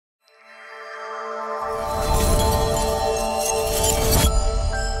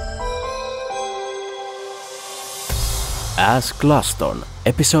As Glaston,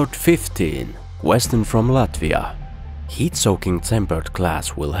 episode 15, Glaston from Latvia. Heat-soaking tempered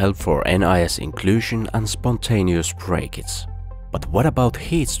glass will help for NIS inclusion and spontaneous breakage. But what about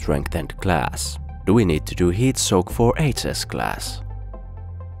heat-strengthened glass? Do we need to do heat soak for HS glass?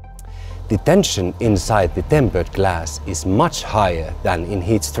 The tension inside the tempered glass is much higher than in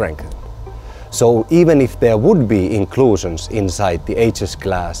heat strengthened. So even if there would be inclusions inside the HS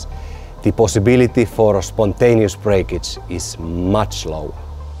glass, the possibility for a spontaneous breakage is much lower.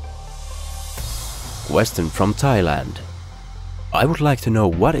 Question from Thailand. I would like to know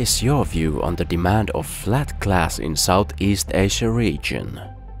what is your view on the demand of flat glass in Southeast Asia region?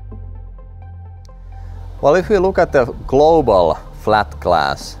 Well, if we look at the global flat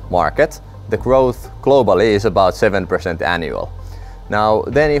glass market, the growth globally is about 7% annual. Now,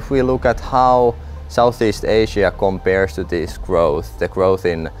 then if we look at how Southeast Asia compares to this growth, the growth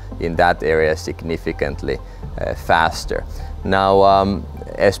in that area is significantly faster. Now,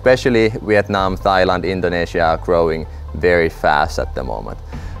 especially Vietnam, Thailand, Indonesia are growing very fast at the moment.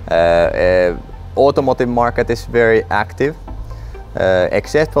 Automotive market is very active,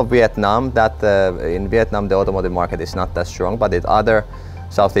 except for Vietnam. In Vietnam the automotive market is not that strong, but in other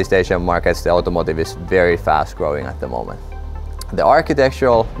Southeast Asian markets the automotive is very fast growing at the moment. The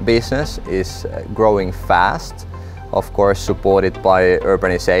architectural business is growing fast, of course supported by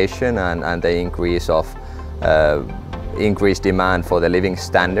urbanization and the increased demand for the living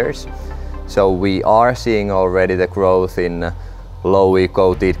standards. So we are seeing already the growth in low-E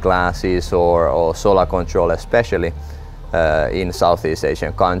coated glasses or solar control, especially in Southeast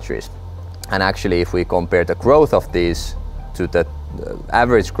Asian countries. And actually if we compare the growth of these to the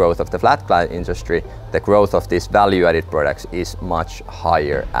average growth of the flat glass industry, the growth of these value-added products is much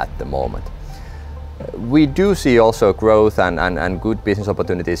higher at the moment. We do see also growth and good business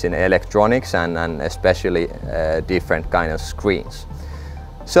opportunities in electronics and especially different kind of screens.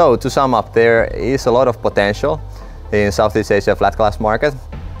 So to sum up, there is a lot of potential in Southeast Asia flat glass market,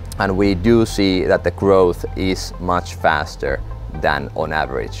 and we do see that the growth is much faster than on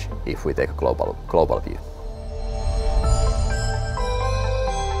average if we take a global view.